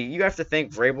got to be. You have to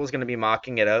think Vrabel's going to be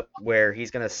mocking it up, where he's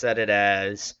going to set it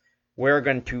as, "We're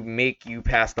going to make you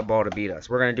pass the ball to beat us.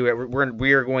 We're going to do it.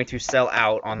 We are going to sell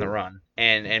out on the run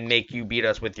and make you beat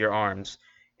us with your arms."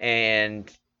 And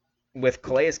with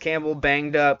Calais Campbell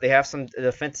banged up, they have some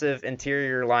defensive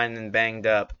interior linemen banged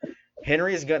up.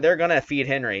 They're gonna feed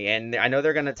Henry, and I know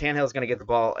Tannehill's gonna get the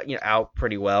ball out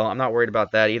pretty well. I'm not worried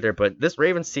about that either. But this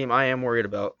Ravens team, I am worried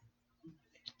about.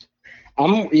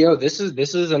 This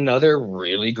is another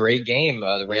really great game.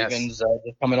 The Yes. Ravens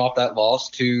just coming off that loss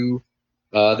to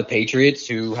the Patriots,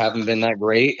 who haven't been that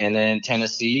great, and then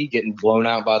Tennessee getting blown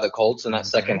out by the Colts in that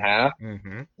second Mhm. half.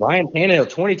 Mhm. Ryan Tannehill,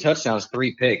 20 touchdowns,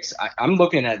 3 picks. I'm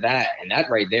looking at that, and that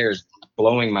right there is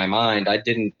blowing my mind. I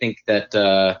didn't think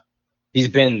that he's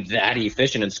been that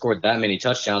efficient and scored that many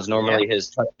touchdowns. Yeah. Normally, his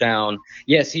touchdown,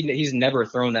 yes, he's never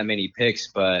thrown that many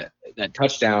picks, but that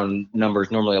touchdown number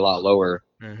is normally a lot lower.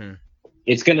 Mhm.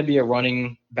 It's going to be a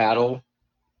running battle.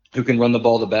 Who can run the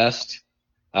ball the best?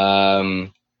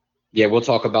 Um, Yeah, we'll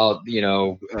talk about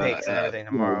Picks and everything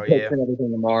tomorrow. picks Yeah, and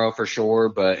everything tomorrow for sure.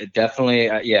 But it definitely,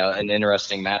 yeah, an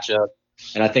interesting matchup.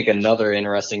 And I think another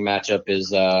interesting matchup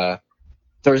is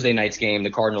Thursday night's game, the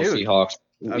Cardinals dude, Seahawks.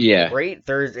 a Yeah, great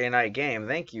Thursday night game.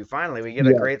 Thank you. Finally, we get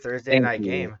a yeah. great Thursday Thank night you.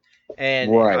 game.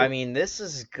 And Right. I mean, this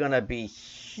is gonna be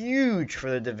huge for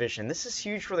the division. This is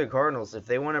huge for the Cardinals. If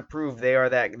they want to prove they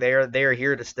are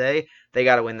here to stay, they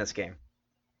got to win this game.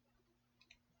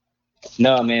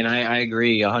 No, man, I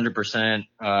agree 100%.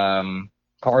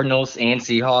 Cardinals and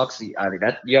Seahawks. I think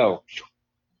that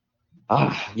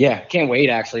yeah, can't wait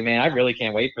actually, man. I really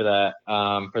can't wait for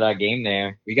that game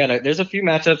there. There's a few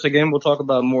matchups again. We'll talk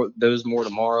about more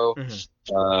tomorrow.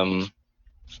 Hmm. Um,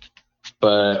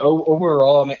 but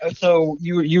overall, man, so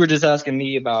you were just asking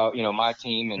me about my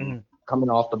team and Hmm. coming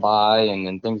off the bye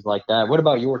and things like that. What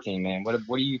about your team, man? What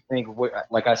do you think?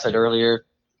 Like I said earlier,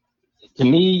 to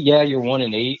me, yeah, you're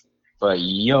 1-8, but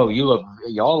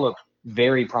y'all look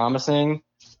very promising.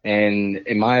 And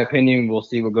in my opinion, we'll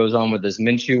see what goes on with this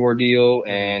Minshew ordeal. Hmm.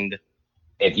 And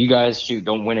if you guys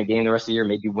don't win a game the rest of the year,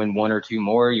 maybe win one or two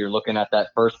more, you're looking at that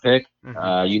first pick.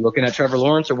 Hmm. You looking at Trevor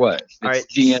Lawrence or what? All It's right.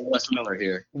 GM Wes Miller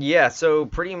here. Yeah, so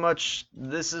pretty much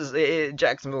this is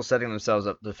Jacksonville setting themselves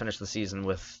up to finish the season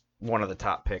with one of the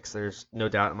top picks. There's no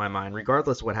doubt in my mind.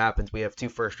 Regardless of what happens, we have two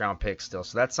first round picks still,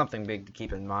 so that's something big to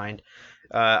keep in mind.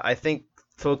 I think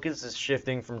focus is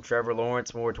shifting from Trevor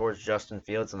Lawrence more towards Justin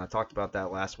Fields, and I talked about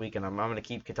that last week, and I'm going to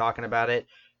keep talking about it.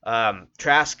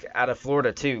 Trask out of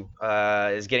Florida too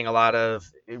is getting a lot of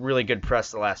really good press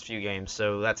the last few games,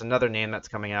 so that's another name that's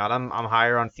coming out. I'm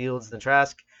higher on Fields than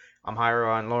Trask. I'm higher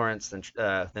on Lawrence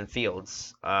than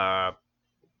Fields.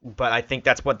 But I think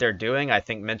that's what they're doing. I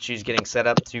think Minshew's getting set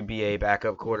up to be a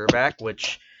backup quarterback,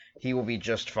 which he will be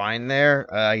just fine there.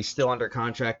 He's still under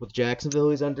contract with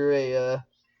Jacksonville. He's under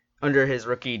his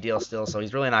rookie deal still, so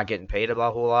he's really not getting paid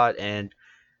a whole lot. And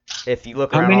if you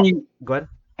look How around, many go ahead.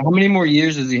 how many more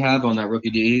years does he have on that rookie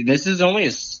deal? This is only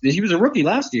he was a rookie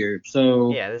last year,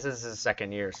 so Yeah, this is his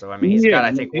second year, so I mean he's yeah, got I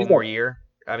I mean think he's one got more year.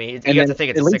 I mean you and have to then think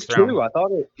it's at a least sixth round. two. I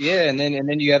thought yeah, and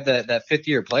then you have that fifth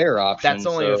year player That's option.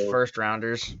 only with So first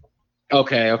rounders.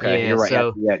 okay, Yeah, you're right. so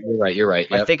Actually, yeah, you're right.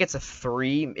 I Yep. think it's a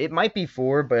three. It might be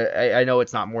four, but I know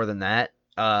it's not more than that.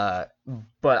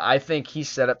 But I think he's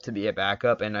set up to be a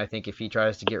backup, and I think if he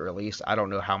tries to get released, I don't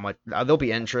know how much there'll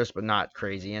be interest, but not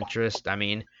crazy interest. I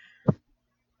mean,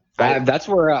 I That's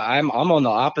where I'm on the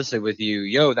opposite with you.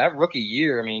 Yo, that rookie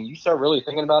year, I mean, you start really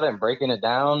thinking about it and breaking it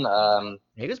down.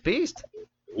 he was beast.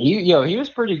 He was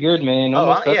pretty good, man. Oh,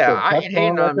 Almost touched yeah, a I ain't touchdown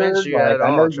hating on record. Minshew Like at I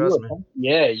know all. you Trust me.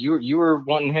 yeah, you were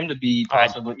wanting him to be I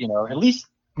possibly, at least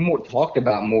more talked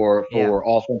about more Yeah. for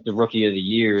offensive rookie of the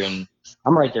year, and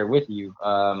I'm right there with you.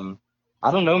 I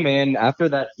don't know, man. After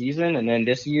that season, and then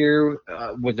this year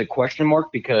was a question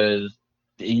mark because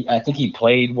I think he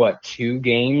played what 2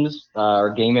 games or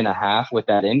game and a half with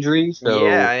that injury. Yeah, So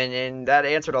and that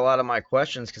answered a lot of my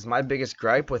questions because my biggest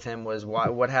gripe with him was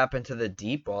what happened to the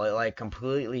deep ball. It like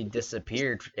completely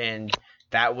disappeared, and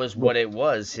that was what it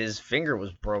was. His finger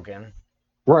was broken.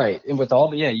 right, and with all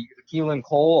the Keelan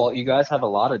Cole, you guys have a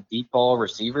lot of deep ball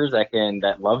receivers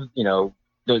that love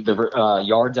the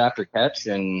yards after catch,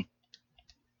 and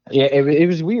yeah, it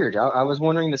was weird. I was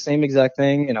wondering the same exact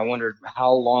thing, and I wondered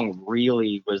how long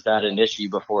really was that an issue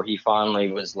before he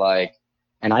finally was like.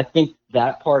 And I think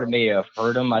that part may have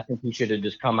hurt him. I think he should have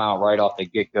just come out right off the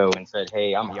get go and said,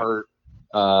 "Hey, I'm Yep. hurt."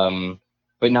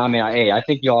 But no, I mean, I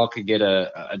think y'all could get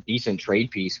a decent trade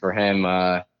piece for him.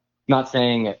 Not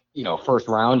saying first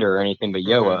rounder or anything, but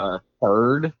Hmm. a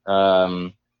third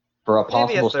for a Maybe a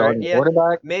possible third. starting Yeah,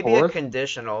 quarterback, maybe a fourth,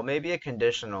 conditional. Maybe a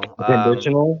conditional.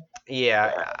 conditional.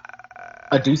 Yeah.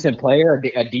 A decent player,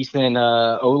 a decent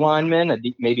O lineman,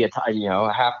 maybe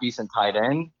a half decent tight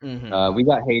end. Hmm. We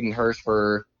got Hayden Hurst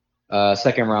for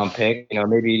second round pick.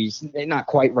 Maybe he's not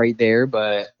quite right there,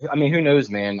 but I mean, who knows,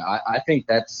 man? I think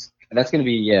that's going to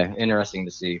be interesting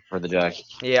to see for the Jacks.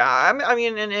 Yeah, I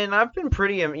mean, and I've been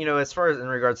pretty, as far as in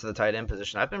regards to the tight end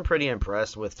position, I've been pretty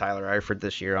impressed with Tyler Eifert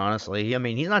this year, honestly. I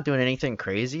mean, he's not doing anything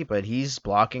crazy, but he's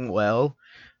blocking well.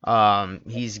 When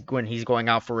he's going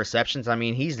out for receptions, I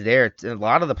mean, he's there. A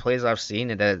lot of the plays I've seen,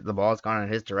 the ball's gone in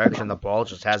his direction. The ball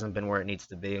just hasn't been where it needs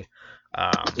to be.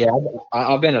 Um, Yeah,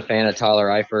 I've been a fan of Tyler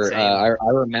Eifert. Same. I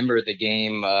remember the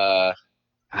game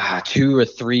 2 or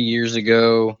 3 years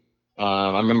ago.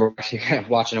 I remember actually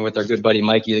watching it with our good buddy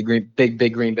Mikey, the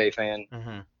big Green Bay fan.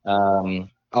 Hmm.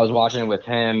 I was watching it with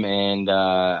him, and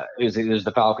it was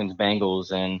the Falcons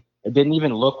Bengals, and it didn't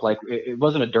even look like it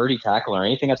wasn't a dirty tackle or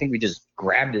anything. I think we just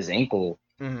grabbed his ankle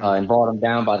Hmm. and brought him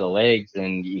down by the legs,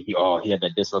 and he had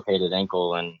that dislocated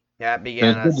ankle, and That so began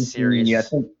it's a good to see. I series.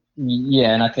 think,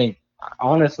 yeah, and I think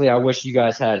honestly, I wish you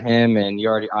guys had him. And you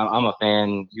already, I'm a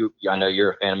fan. I know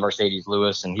you're a fan of Mercedes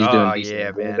Lewis, and he's doing Oh decent yeah,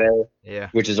 in Green man. Bay, Yeah.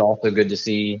 which is also good to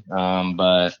see.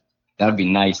 But that would be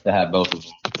nice to have both of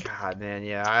them. God, man,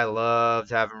 yeah, I loved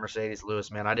having Mercedes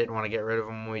Lewis, man. I didn't want to get rid of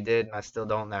him when we did, and I still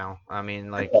don't now. I mean,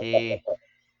 like he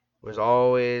was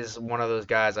always one of those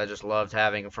guys I just loved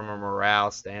having from a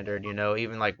morale standard.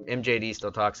 Even like MJD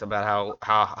still talks about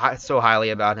so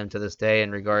highly about him to this day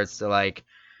in regards to like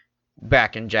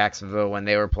back in Jacksonville when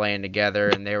they were playing together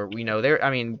and they were, I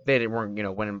mean, they didn't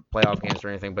weren't winning playoff games or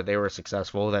anything, but they were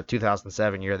successful. That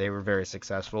 2007 year, they were very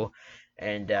successful,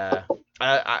 and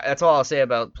that's all I'll say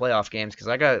about playoff games because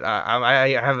I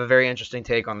have a very interesting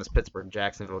take on this Pittsburgh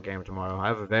Jacksonville game tomorrow. I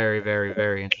have a very very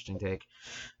very interesting take.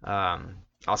 Um,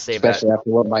 I'll save that. Especially after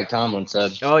what Mike Tomlin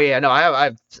said. Oh yeah, no,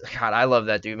 God, I love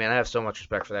that dude, man. I have so much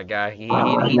respect for that guy. He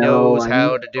I he know, knows I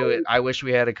how to do it. know. I wish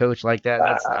we had a coach like that.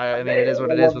 I mean, it Man, is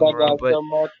what I it is love with that Morrell, guy but so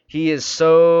much. he is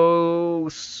so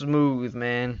smooth,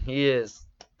 man. He is.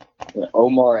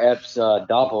 Omar Epps'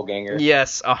 doppelganger.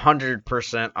 Yes, 100%,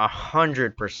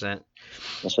 100%.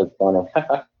 That's so funny.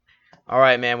 All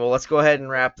right, man. Well, let's go ahead and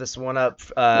wrap this one up.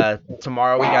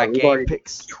 Tomorrow we Wow, got we've game already.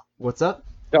 picks. What's up?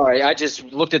 Sorry, I just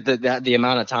looked at the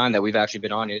amount of time that we've actually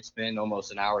been on here. It's been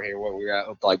almost an hour here. What we're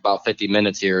at, like about 50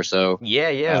 minutes here or so. Yeah,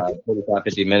 yeah. 45,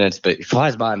 50 minutes, but it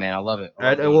flies by, man. I love it.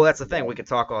 I love Well, doing that's the it. thing. We could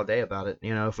talk all day about it.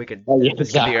 If we could, Oh, yeah,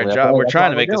 this could be our exactly. job. We're That's trying why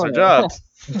to we're make this our doing it. jobs.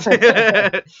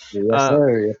 Yes, uh,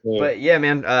 sir. Yes, sir. but yeah,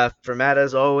 man. For Matt,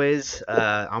 as always,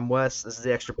 I'm Wes. This is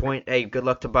the extra point. Hey, good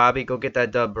luck to Bobby. Go get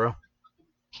that dub, bro.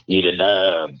 Eat it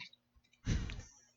up.